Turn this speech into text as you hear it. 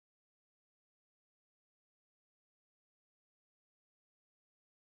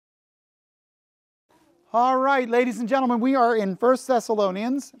All right, ladies and gentlemen, we are in 1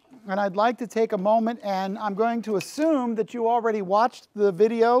 Thessalonians, and I'd like to take a moment, and I'm going to assume that you already watched the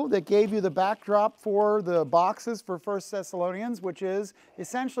video that gave you the backdrop for the boxes for 1 Thessalonians, which is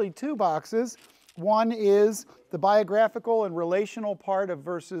essentially two boxes. One is the biographical and relational part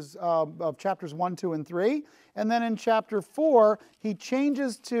of chapters 1, 2, and 3. And then in chapter 4, he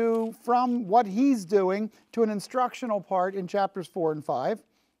changes from what he's doing to an instructional part in chapters 4 and 5.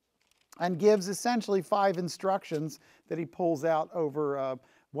 And gives essentially 5 instructions that he pulls out over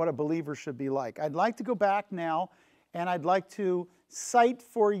what a believer should be like. I'd like to go back now, and I'd like to cite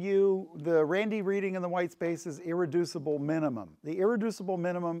for you the Randy Reading in the White Spaces irreducible minimum. The irreducible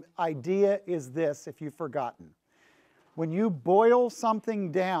minimum idea is this, if you've forgotten. When you boil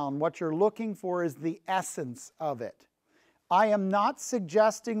something down, what you're looking for is the essence of it. I am not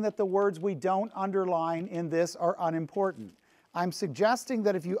suggesting that the words we don't underline in this are unimportant. I'm suggesting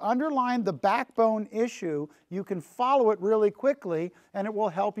that if you underline the backbone issue, you can follow it really quickly and it will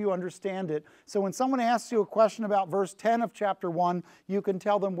help you understand it. So when someone asks you a question about verse 10 of chapter 1, you can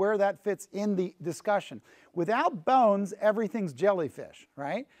tell them where that fits in the discussion. Without bones, everything's jellyfish,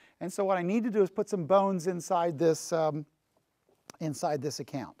 right? And so what I need to do is put some bones inside this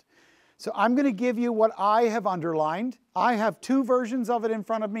account. So I'm going to give you what I have underlined. I have 2 versions of it in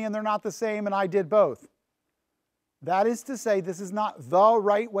front of me and they're not the same, and I did both. That is to say, this is not the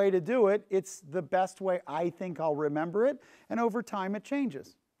right way to do it. It's the best way I think I'll remember it. And over time, it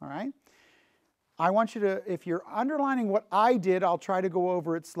changes. All right? I want you to, if you're underlining what I did, I'll try to go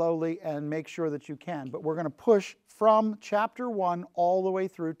over it slowly and make sure that you can. But we're going to push from chapter 1 all the way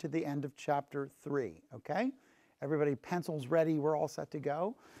through to the end of chapter 3. Okay? Everybody, pencils ready. We're all set to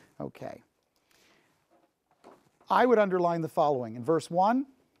go? Okay. I would underline the following. In verse 1,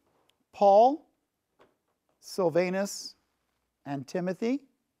 Paul, Silvanus, and Timothy,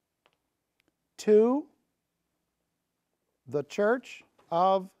 to the church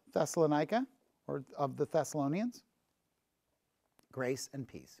of Thessalonica, or of the Thessalonians, grace and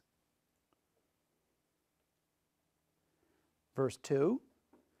peace. Verse 2,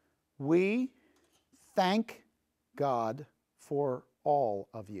 we thank God for all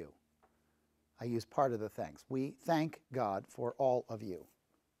of you. I use part of the thanks. We thank God for all of you.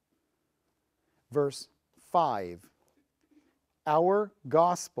 Verse 5, our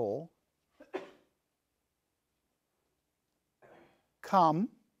gospel come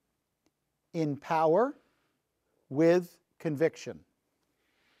in power with conviction.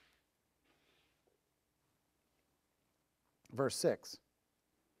 Verse 6,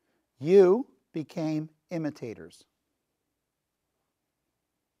 you became imitators.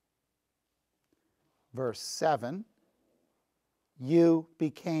 Verse 7, you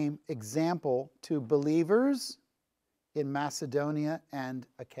became example to believers in Macedonia and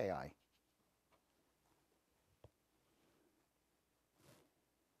Achaia.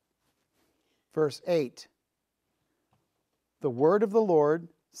 Verse 8, the word of the Lord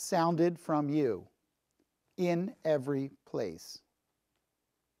sounded from you in every place.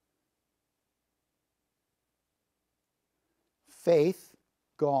 Faith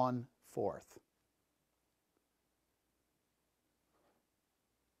gone forth.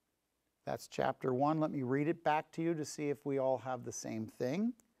 That's chapter 1. Let me read it back to you to see if we all have the same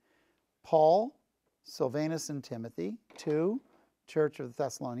thing. Paul, Silvanus, and Timothy, to Church of the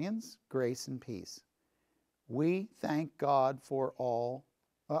Thessalonians, grace and peace. We thank God for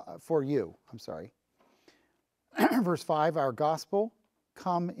you. Verse 5, our gospel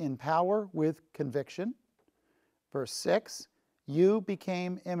come in power with conviction. Verse 6, you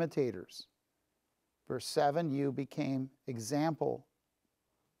became imitators. Verse 7, you became example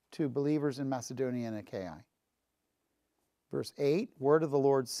to believers in Macedonia and Achaia. Verse 8, word of the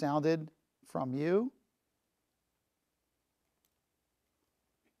Lord sounded from you.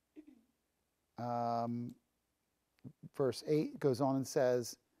 Verse 8 goes on and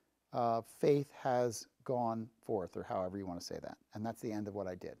says, faith has gone forth, or however you want to say that. And that's the end of what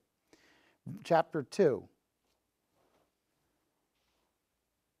I did. Chapter 2.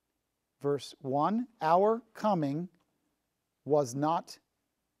 Verse 1, our coming was not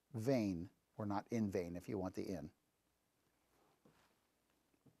vain, or not in vain, if you want the in.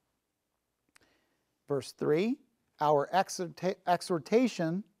 Verse 3, our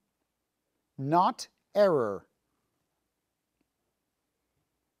exhortation, not error.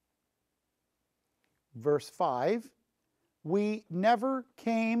 Verse 5, we never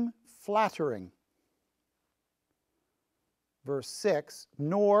came flattering. Verse 6,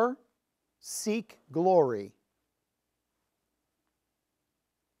 nor seek glory.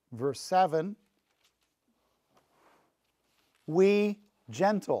 Verse 7, we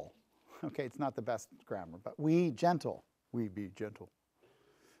gentle. Okay, it's not the best grammar, but we gentle. We be gentle.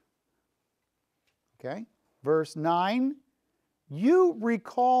 Okay, verse 9, you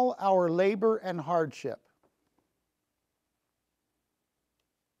recall our labor and hardship.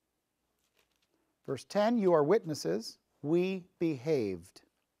 Verse 10, you are witnesses. We behaved.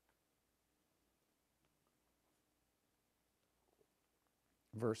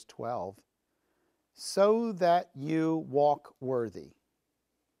 Verse 12, so that you walk worthy.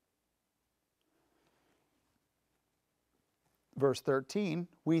 Verse 13,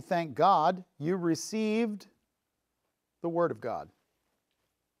 we thank God you received the Word of God.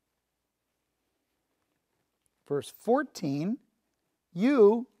 Verse 14,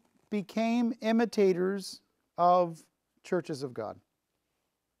 you became imitators of churches of God.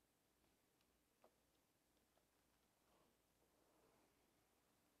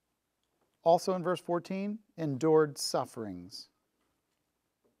 Also in verse 14, endured sufferings.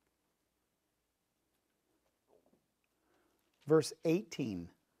 Verse 18,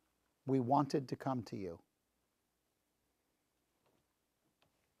 we wanted to come to you.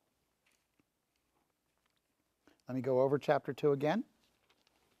 Let me go over chapter 2 again.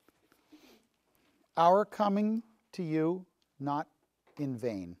 Our coming to you not in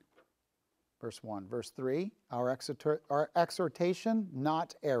vain. Verse 1. Verse 3, our exhortation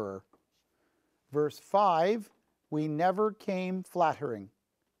not error. Verse 5, we never came flattering.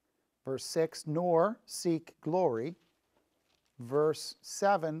 Verse 6, nor seek glory. Verse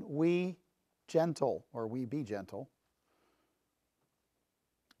 7, we gentle, or we be gentle.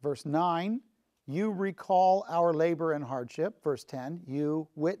 Verse 9, you recall our labor and hardship. Verse 10, you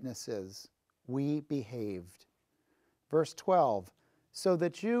witnesses, we behaved. Verse 12, so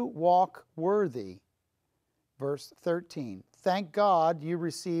that you walk worthy. Verse 13, thank God you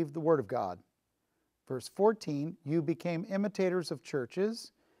received the Word of God. Verse 14, you became imitators of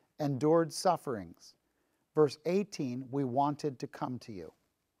churches, endured sufferings. Verse 18, we wanted to come to you.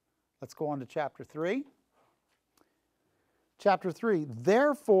 Let's go on to chapter 3. Chapter 3,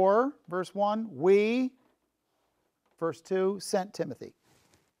 therefore, verse 1, we, verse 2, sent Timothy.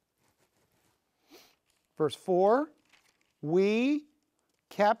 Verse 4, we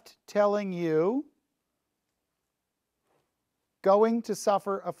kept telling you going to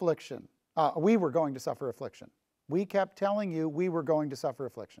suffer affliction. We were going to suffer affliction. We kept telling you we were going to suffer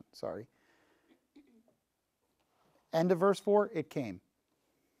affliction. Sorry. End of verse 4, it came.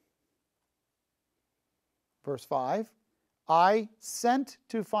 Verse 5, I sent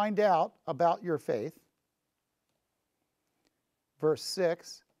to find out about your faith. Verse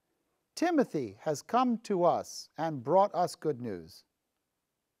 6, Timothy has come to us and brought us good news.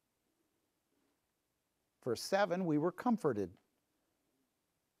 Verse 7, we were comforted.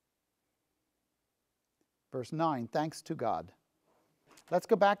 Verse 9, thanks to God. Let's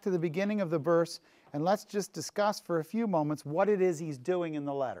go back to the beginning of the verse and let's just discuss for a few moments what it is he's doing in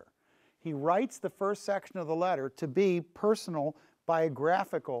the letter. He writes the first section of the letter to be personal,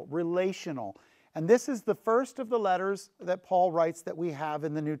 biographical, relational. And this is the first of the letters that Paul writes that we have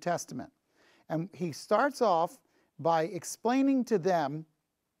in the New Testament. And he starts off by explaining to them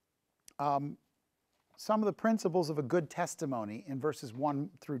some of the principles of a good testimony in verses 1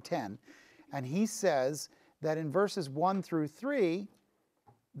 through 10. And he says that in verses 1 through 3,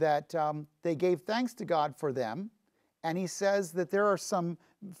 that they gave thanks to God for them. And he says that there are some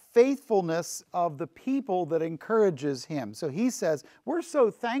faithfulness of the people that encourages him. So he says, we're so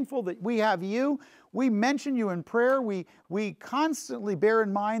thankful that we have you. We mention you in prayer. We constantly bear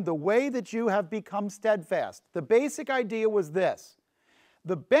in mind the way that you have become steadfast. The basic idea was this.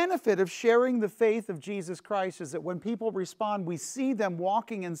 The benefit of sharing the faith of Jesus Christ is that when people respond, we see them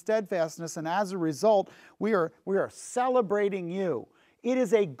walking in steadfastness, and as a result, we are celebrating you. It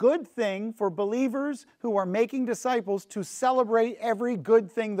is a good thing for believers who are making disciples to celebrate every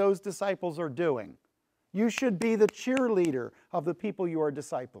good thing those disciples are doing. You should be the cheerleader of the people you are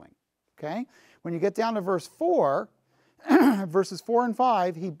discipling. Okay? When you get down to verse 4, verses 4 and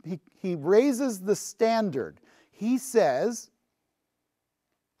 5, he raises the standard. He says,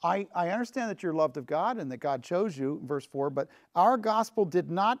 I understand that you're loved of God and that God chose you, verse 4, but our gospel did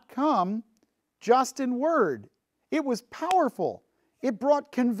not come just in word. It was powerful. It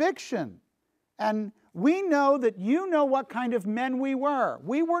brought conviction. And we know that you know what kind of men we were.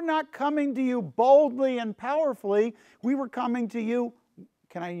 We were not coming to you boldly and powerfully. We were coming to you,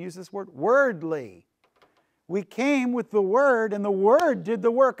 can I use this word? Wordly. We came with the Word, and the Word did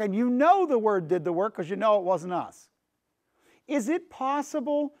the work. And you know the Word did the work because you know it wasn't us. Is it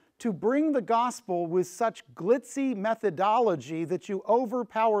possible to bring the gospel with such glitzy methodology that you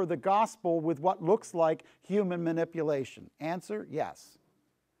overpower the gospel with what looks like human manipulation? Answer, yes.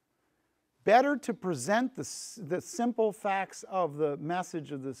 Better to present the simple facts of the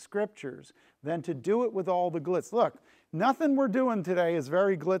message of the Scriptures than to do it with all the glitz. Look, nothing we're doing today is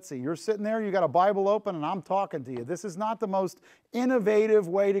very glitzy. You're sitting there, you got a Bible open, and I'm talking to you. This is not the most innovative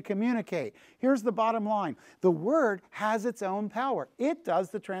way to communicate. Here's the bottom line. The Word has its own power. It does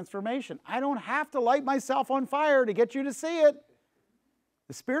the transformation. I don't have to light myself on fire to get you to see it.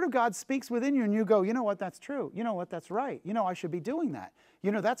 The Spirit of God speaks within you and you go, you know what, that's true. You know what, that's right. You know, I should be doing that.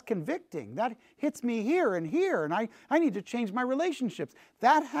 You know, that's convicting. That hits me here, and I need to change my relationships.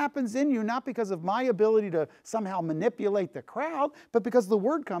 That happens in you not because of my ability to somehow manipulate the crowd, but because the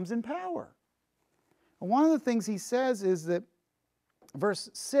Word comes in power. And one of the things he says is that, verse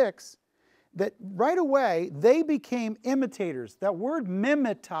 6, that right away they became imitators. That word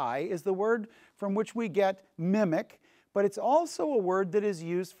mimetai is the word from which we get mimic, but it's also a word that is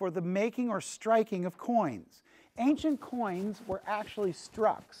used for the making or striking of coins. Ancient coins were actually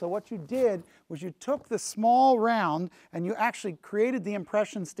struck. So what you did was you took the small round and you actually created the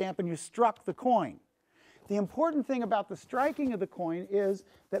impression stamp and you struck the coin. The important thing about the striking of the coin is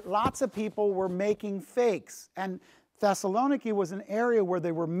that lots of people were making fakes. And Thessaloniki was an area where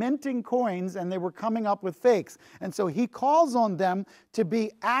they were minting coins and they were coming up with fakes. And so he calls on them to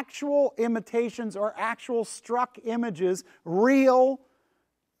be actual imitations or actual struck images, real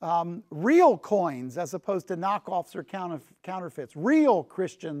coins as opposed to knockoffs or counterfeits, real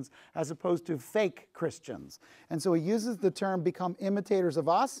Christians as opposed to fake Christians. And so he uses the term become imitators of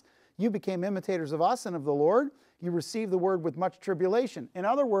us. You became imitators of us and of the Lord. You receive the word with much tribulation. In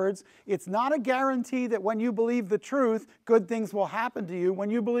other words, it's not a guarantee that when you believe the truth, good things will happen to you.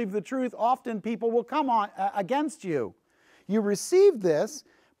 When you believe the truth, often people will come on against you. You received this,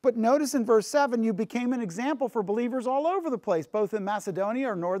 but notice in verse 7, you became an example for believers all over the place, both in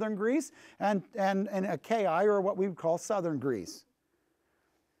Macedonia or northern Greece and Achaia, or what we would call southern Greece.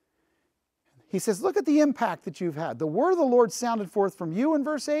 He says, look at the impact that you've had. The word of the Lord sounded forth from you in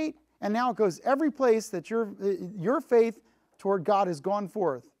verse 8, and now it goes every place that your faith toward God has gone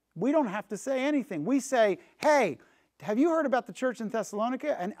forth. We don't have to say anything. We say, hey, have you heard about the church in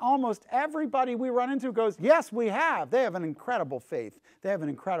Thessalonica? And almost everybody we run into goes, yes, we have. They have an incredible faith. They have an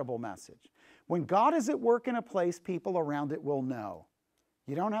incredible message. When God is at work in a place, people around it will know.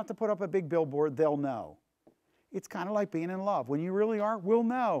 You don't have to put up a big billboard. They'll know. It's kind of like being in love. When you really are, we'll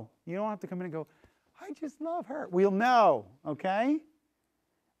know. You don't have to come in and go, I just love her. We'll know, okay?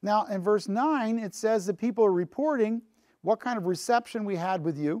 Now, in verse 9, it says that people are reporting what kind of reception we had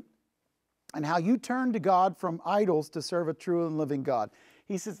with you and how you turned to God from idols to serve a true and living God.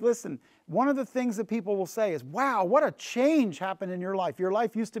 He says, listen, one of the things that people will say is, wow, what a change happened in your life. Your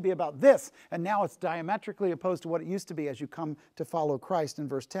life used to be about this, and now it's diametrically opposed to what it used to be as you come to follow Christ. And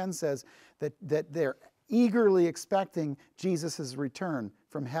verse 10 says that they're eagerly expecting Jesus' return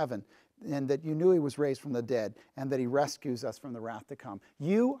from heaven, and that you knew he was raised from the dead, and that he rescues us from the wrath to come.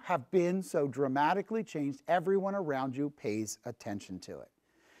 You have been so dramatically changed, everyone around you pays attention to it.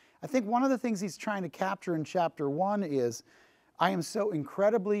 I think one of the things he's trying to capture in chapter 1 is, I am so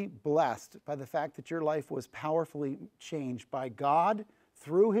incredibly blessed by the fact that your life was powerfully changed by God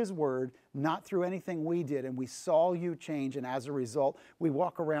through his word, not through anything we did, and we saw you change, and as a result, we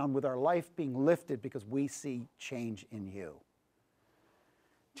walk around with our life being lifted because we see change in you.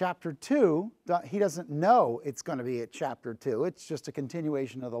 Chapter 2, he doesn't know it's going to be at chapter 2. It's just a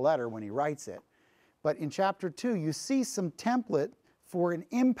continuation of the letter when he writes it. But in chapter 2, you see some template for an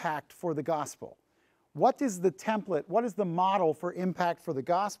impact for the gospel. What is the template? What is the model for impact for the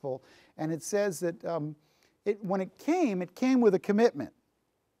gospel? And it says that when it came with a commitment.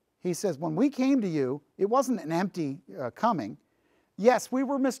 He says, when we came to you, it wasn't an empty coming. Yes, we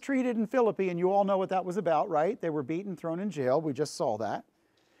were mistreated in Philippi, and you all know what that was about, right? They were beaten, thrown in jail. We just saw that.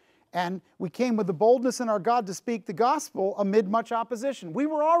 And we came with the boldness in our God to speak the gospel amid much opposition. We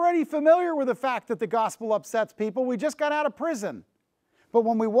were already familiar with the fact that the gospel upsets people. We just got out of prison. But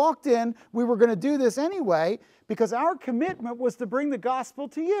when we walked in, we were going to do this anyway because our commitment was to bring the gospel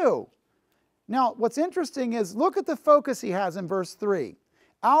to you. Now, what's interesting is look at the focus he has in verse 3.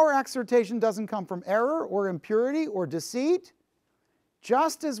 Our exhortation doesn't come from error or impurity or deceit.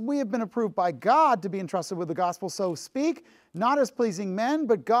 Just as we have been approved by God to be entrusted with the gospel, so speak, not as pleasing men,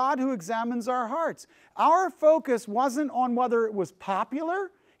 but God who examines our hearts. Our focus wasn't on whether it was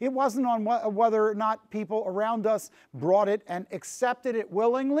popular. It wasn't on whether or not people around us brought it and accepted it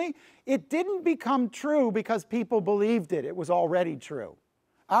willingly. It didn't become true because people believed it. It was already true.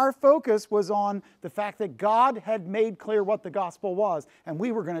 Our focus was on the fact that God had made clear what the gospel was, and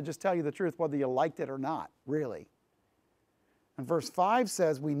we were going to just tell you the truth whether you liked it or not, really. And verse 5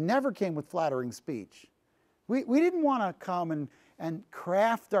 says, we never came with flattering speech. We didn't want to come and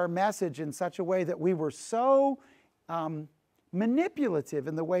craft our message in such a way that we were so manipulative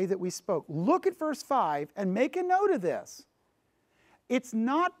in the way that we spoke. Look at verse 5 and make a note of this. It's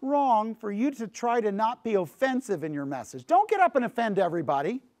not wrong for you to try to not be offensive in your message. Don't get up and offend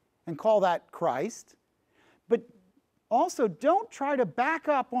everybody and call that Christ. But also, don't try to back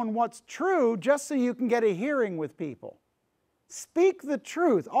up on what's true just so you can get a hearing with people. Speak the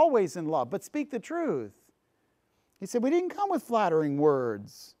truth, always in love, but speak the truth. He said, we didn't come with flattering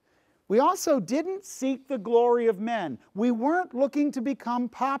words. We also didn't seek the glory of men. We weren't looking to become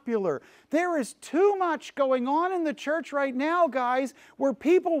popular. There is too much going on in the church right now, guys, where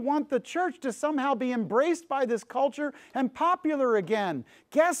people want the church to somehow be embraced by this culture and popular again.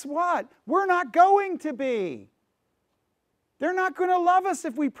 Guess what? We're not going to be. They're not going to love us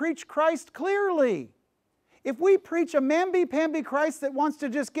if we preach Christ clearly. If we preach a mamby-pamby Christ that wants to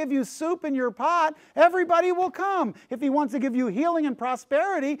just give you soup in your pot, everybody will come. If he wants to give you healing and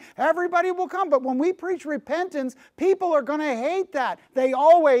prosperity, everybody will come. But when we preach repentance, people are going to hate that. They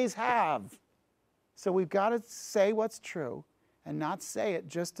always have. So we've got to say what's true and not say it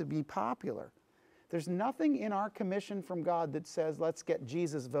just to be popular. There's nothing in our commission from God that says, let's get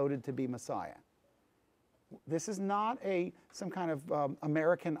Jesus voted to be Messiah. This is not some kind of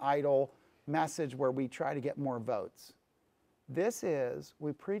American Idol message where we try to get more votes. This is,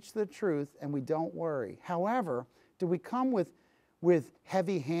 we preach the truth and we don't worry. However, do we come with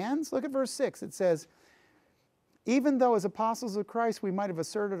heavy hands? Look at verse 6. It says, even though as apostles of Christ we might have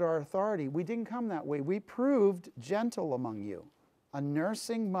asserted our authority, we didn't come that way. We proved gentle among you. A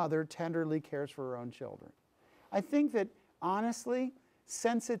nursing mother tenderly cares for her own children. I think that, honestly,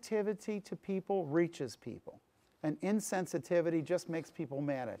 sensitivity to people reaches people. And insensitivity just makes people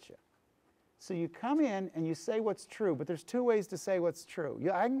mad at you. So you come in and you say what's true, but there's two ways to say what's true.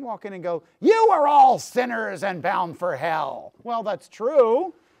 I can walk in and go, you are all sinners and bound for hell. Well, that's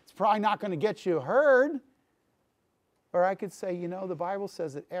true. It's probably not going to get you heard. Or I could say, you know, the Bible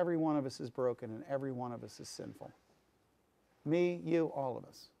says that every one of us is broken and every one of us is sinful. Me, you, all of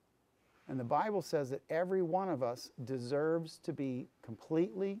us. And the Bible says that every one of us deserves to be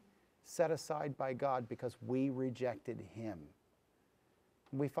completely set aside by God because we rejected him.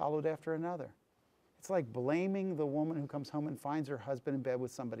 We followed after another. It's like blaming the woman who comes home and finds her husband in bed with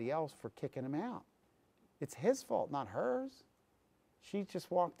somebody else for kicking him out. It's his fault, not hers. She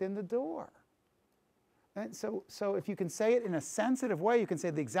just walked in the door. And so if you can say it in a sensitive way, you can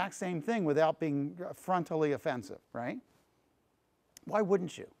say the exact same thing without being frontally offensive, right? Why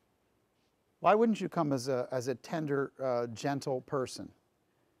wouldn't you? Why wouldn't you come as a tender, gentle person?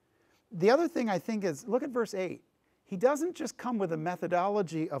 The other thing I think is, look at verse 8. He doesn't just come with a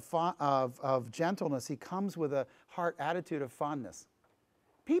methodology of gentleness. He comes with a heart attitude of fondness.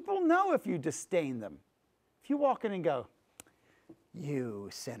 People know if you disdain them. If you walk in and go, you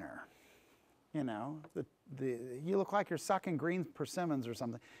sinner, you know, you look like you're sucking green persimmons or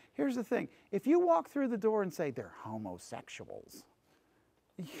something. Here's the thing. If you walk through the door and say, they're homosexuals,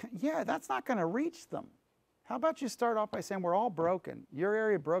 yeah, that's not going to reach them. How about you start off by saying, we're all broken. Your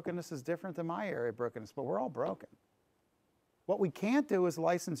area of brokenness is different than my area of brokenness, but we're all broken. What we can't do is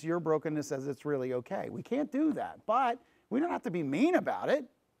license your brokenness as it's really okay. We can't do that, but we don't have to be mean about it.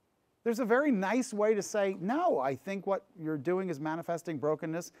 There's a very nice way to say, no, I think what you're doing is manifesting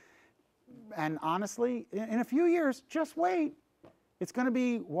brokenness. And honestly, in a few years, just wait. It's going to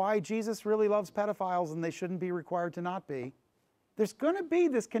be why Jesus really loves pedophiles and they shouldn't be required to not be. There's going to be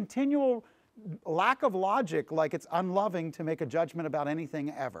this continual lack of logic, like it's unloving to make a judgment about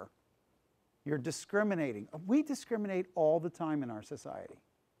anything ever. You're discriminating. We discriminate all the time in our society.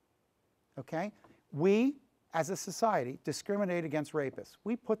 Okay? We, as a society, discriminate against rapists.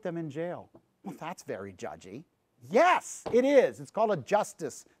 We put them in jail. Well, that's very judgy. Yes, it is. It's called a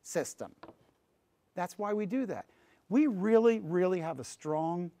justice system. That's why we do that. We really, really have a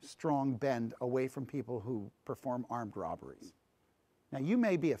strong, strong bend away from people who perform armed robberies. Now, you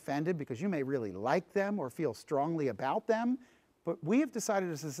may be offended because you may really like them or feel strongly about them, but we have decided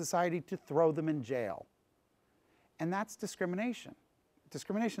as a society to throw them in jail. And that's discrimination.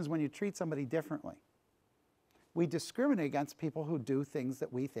 Discrimination is when you treat somebody differently. We discriminate against people who do things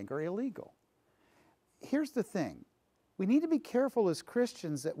that we think are illegal. Here's the thing. We need to be careful as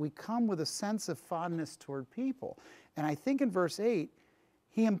Christians that we come with a sense of fondness toward people. And I think in verse 8,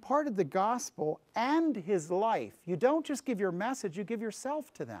 he imparted the gospel and his life. You don't just give your message, you give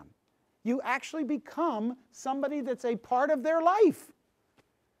yourself to them. You actually become somebody that's a part of their life.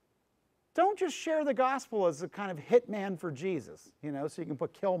 Don't just share the gospel as a kind of hitman for Jesus, you know, so you can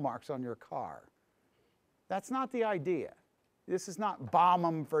put kill marks on your car. That's not the idea. This is not bomb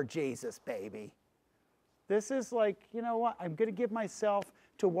them for Jesus, baby. This is like, you know what, I'm going to give myself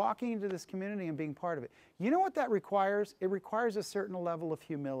to walking into this community and being part of it. You know what that requires? It requires a certain level of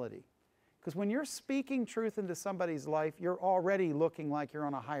humility. Because when you're speaking truth into somebody's life, you're already looking like you're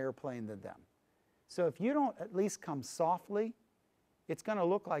on a higher plane than them. So if you don't at least come softly, it's going to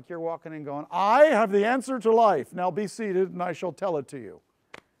look like you're walking in going, I have the answer to life. Now be seated and I shall tell it to you.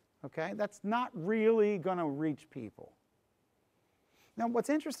 Okay? That's not really going to reach people. Now what's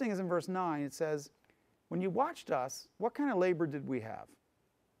interesting is in verse 9 it says, when you watched us, what kind of labor did we have?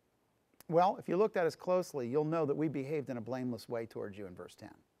 Well, if you looked at us closely, you'll know that we behaved in a blameless way towards you in verse 10.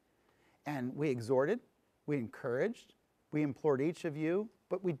 And we exhorted, we encouraged, we implored each of you,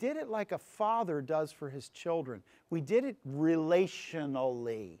 but we did it like a father does for his children. We did it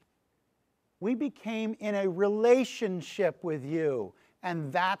relationally. We became in a relationship with you,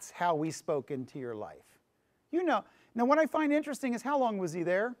 and that's how we spoke into your life. You know, now what I find interesting is how long was he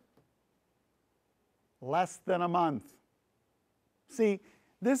there? Less than a month. See,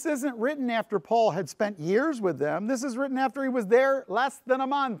 this isn't written after Paul had spent years with them. This is written after he was there less than a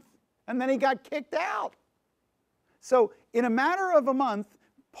month. And then he got kicked out. So in a matter of a month,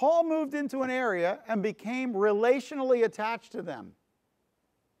 Paul moved into an area and became relationally attached to them.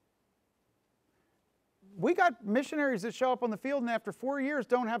 We got missionaries that show up on the field and after 4 years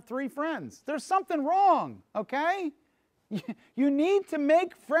don't have 3 friends. There's something wrong, okay? You need to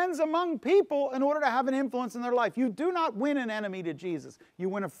make friends among people in order to have an influence in their life. You do not win an enemy to Jesus. You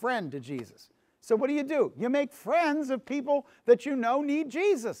win a friend to Jesus. So what do? You make friends of people that you know need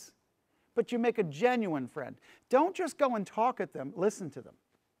Jesus. But you make a genuine friend. Don't just go and talk at them, listen to them.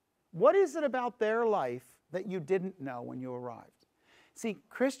 What is it about their life that you didn't know when you arrived? See,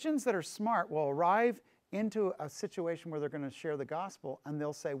 Christians that are smart will arrive into a situation where they're going to share the gospel and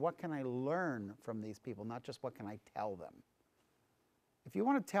they'll say, what can I learn from these people, not just what can I tell them? If you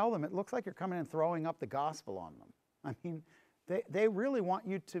want to tell them, it looks like you're coming and throwing up the gospel on them. I mean, they really want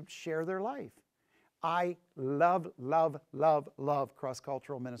you to share their life. I love, love, love, love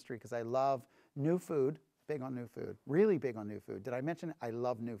cross-cultural ministry because I love new food, big on new food, really big on new food. Did I mention it? I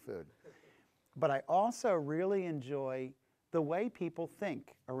love new food. But I also really enjoy the way people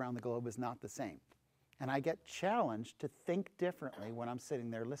think around the globe is not the same. And I get challenged to think differently when I'm sitting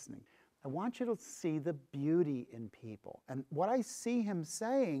there listening. I want you to see the beauty in people. And what I see him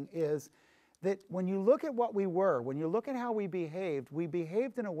saying is that when you look at what we were, when you look at how we behaved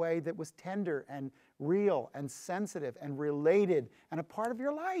in a way that was tender and real and sensitive and related and a part of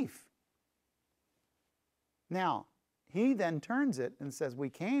your life. Now, he then turns it and says, we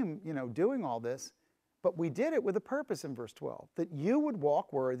came, doing all this, but we did it with a purpose in verse 12, that you would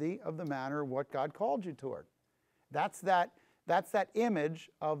walk worthy of the manner of what God called you toward. That's that image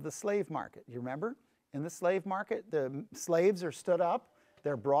of the slave market. You remember? In the slave market, the slaves are stood up.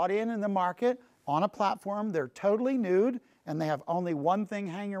 They're brought in the market on a platform. They're totally nude, and they have only one thing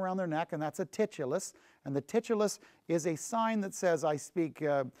hanging around their neck, and that's a titulus. And the titulus is a sign that says, I speak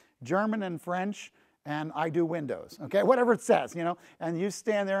German and French, and I do windows. Okay, whatever it says, And you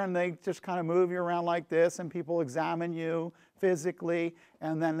stand there, and they just kind of move you around like this, and people examine you physically,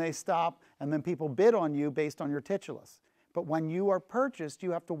 and then they stop, and then people bid on you based on your titulus. But when you are purchased,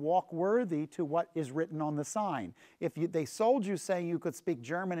 you have to walk worthy to what is written on the sign. If they sold you saying you could speak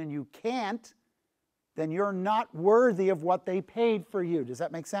German and you can't, then you're not worthy of what they paid for you. Does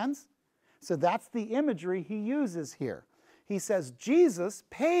that make sense? So that's the imagery he uses here. He says, Jesus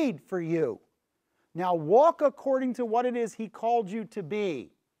paid for you. Now walk according to what it is he called you to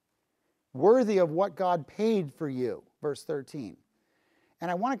be, worthy of what God paid for you. Verse 13. And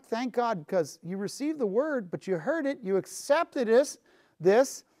I want to thank God because you received the word, but you heard it, you accepted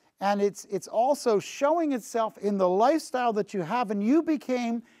this, and it's also showing itself in the lifestyle that you have, and you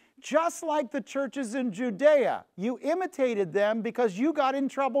became just like the churches in Judea. You imitated them because you got in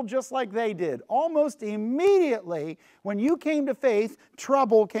trouble just like they did. Almost immediately, when you came to faith,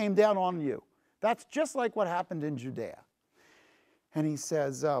 trouble came down on you. That's just like what happened in Judea. And he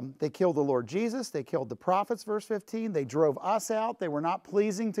says, they killed the Lord Jesus. They killed the prophets, verse 15. They drove us out. They were not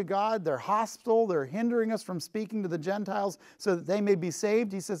pleasing to God. They're hostile. They're hindering us from speaking to the Gentiles so that they may be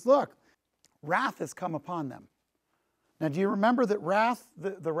saved. He says, look, wrath has come upon them. Now, do you remember that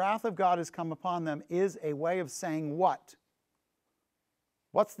the wrath of God has come upon them is a way of saying what?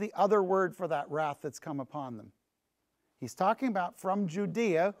 What's the other word for that wrath that's come upon them? He's talking about from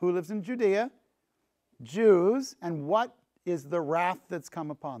Judea. Who lives in Judea? Jews. And what is the wrath that's come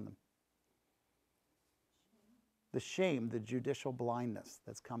upon them? The shame, the judicial blindness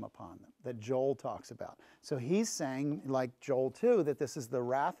that's come upon them, that Joel talks about. So he's saying, like Joel 2, that this is the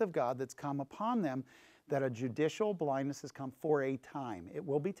wrath of God that's come upon them, that a judicial blindness has come for a time. It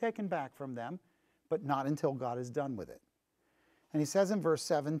will be taken back from them, but not until God is done with it. And he says in verse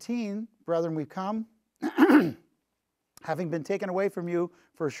 17, brethren, we've come, having been taken away from you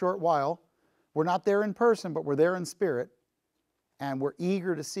for a short while. We're not there in person, but we're there in spirit, and we're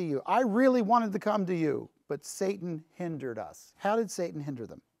eager to see you. I really wanted to come to you, but Satan hindered us. How did Satan hinder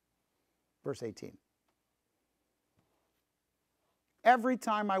them? Verse 18. Every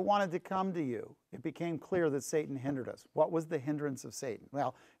time I wanted to come to you, it became clear that Satan hindered us. What was the hindrance of Satan?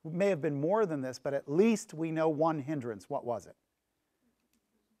 Well, it may have been more than this, but at least we know one hindrance. What was it?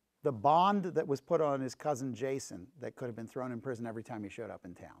 The bond that was put on his cousin Jason that could have been thrown in prison every time he showed up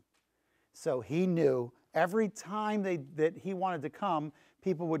in town. So he knew every time that he wanted to come,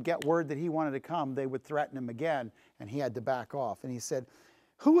 people would get word that he wanted to come. They would threaten him again, and he had to back off. And he said,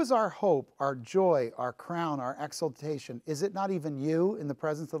 who is our hope, our joy, our crown, our exaltation? Is it not even you in the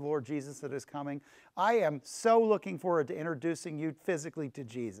presence of the Lord Jesus that is coming? I am so looking forward to introducing you physically to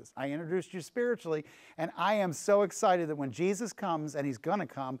Jesus. I introduced you spiritually, and I am so excited that when Jesus comes, and he's going to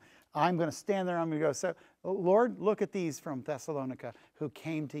come, I'm going to stand there and I'm going to go, so, Lord, look at these from Thessalonica who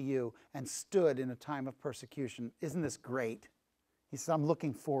came to you and stood in a time of persecution. Isn't this great? He said, I'm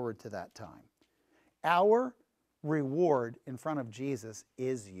looking forward to that time. Our reward in front of Jesus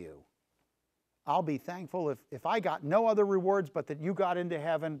is you. I'll be thankful if I got no other rewards but that you got into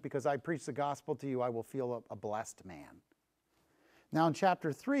heaven because I preached the gospel to you. I will feel a blessed man. Now in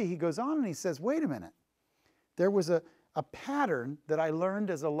chapter 3, he goes on and he says, wait a minute. There was a pattern that I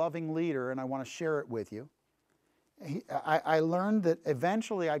learned as a loving leader, and I want to share it with you. I learned that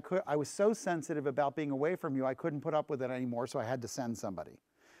eventually I was so sensitive about being away from you, I couldn't put up with it anymore, so I had to send somebody.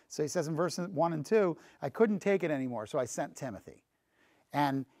 So he says in verses 1 and 2, I couldn't take it anymore, so I sent Timothy.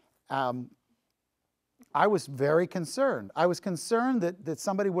 And I was very concerned. I was concerned that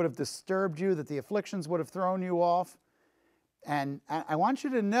somebody would have disturbed you, that the afflictions would have thrown you off. And I want you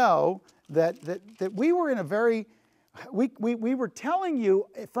to know that we were in a very... We were telling you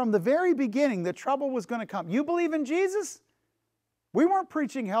from the very beginning that trouble was going to come. You believe in Jesus? We weren't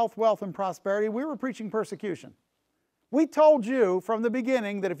preaching health, wealth, and prosperity. We were preaching persecution. We told you from the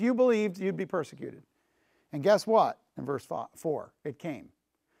beginning that if you believed, you'd be persecuted. And guess what? In verse 4, it came.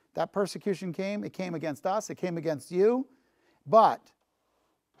 That persecution came. It came against us. It came against you. But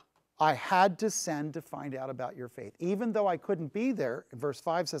I had to send to find out about your faith. Even though I couldn't be there, verse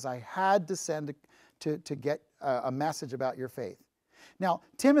 5 says, I had to send to get a message about your faith. Now,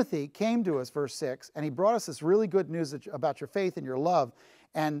 Timothy came to us, verse 6, and he brought us this really good news about your faith and your love.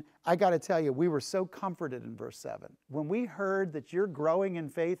 And I got to tell you, we were so comforted in verse 7. When we heard that you're growing in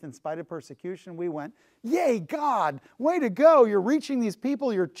faith in spite of persecution, we went, yay, God, way to go. You're reaching these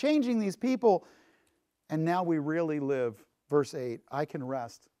people. You're changing these people. And now we really live. Verse 8, I can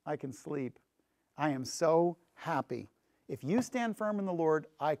rest. I can sleep. I am so happy. If you stand firm in the Lord,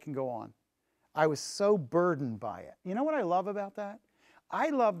 I can go on. I was so burdened by it. You know what I love about that? I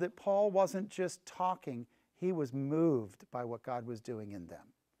love that Paul wasn't just talking. He was moved by what God was doing in them.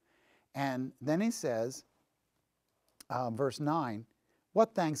 And then he says, verse 9,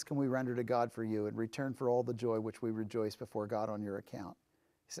 what thanks can we render to God for you in return for all the joy which we rejoice before God on your account?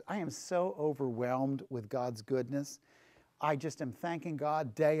 He said, I am so overwhelmed with God's goodness. I just am thanking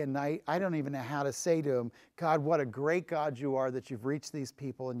God day and night. I don't even know how to say to him, God, what a great God you are that you've reached these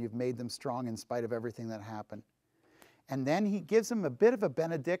people and you've made them strong in spite of everything that happened. And then he gives them a bit of a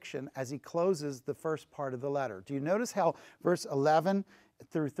benediction as he closes the first part of the letter. Do you notice how verse 11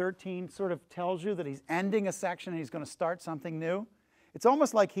 through 13 sort of tells you that he's ending a section and he's going to start something new? It's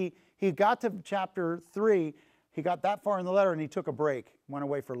almost like he got to chapter 3, he got that far in the letter and he took a break, went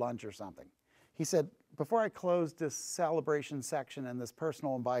away for lunch or something. He said, before I close this celebration section and this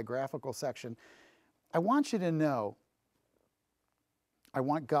personal and biographical section, I want you to know, I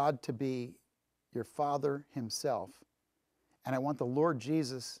want God to be your Father himself. And I want the Lord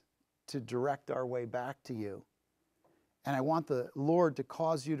Jesus to direct our way back to you. And I want the Lord to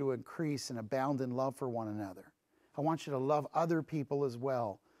cause you to increase and abound in love for one another. I want you to love other people as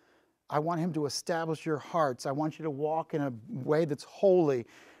well. I want him to establish your hearts. I want you to walk in a way that's holy.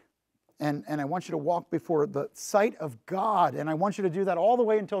 And I want you to walk before the sight of God. And I want you to do that all the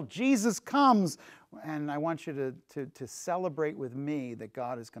way until Jesus comes. And I want you to celebrate with me that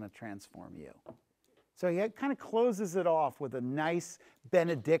God is going to transform you. So he kind of closes it off with a nice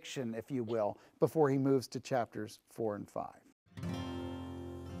benediction, if you will, before he moves to chapters 4 and 5.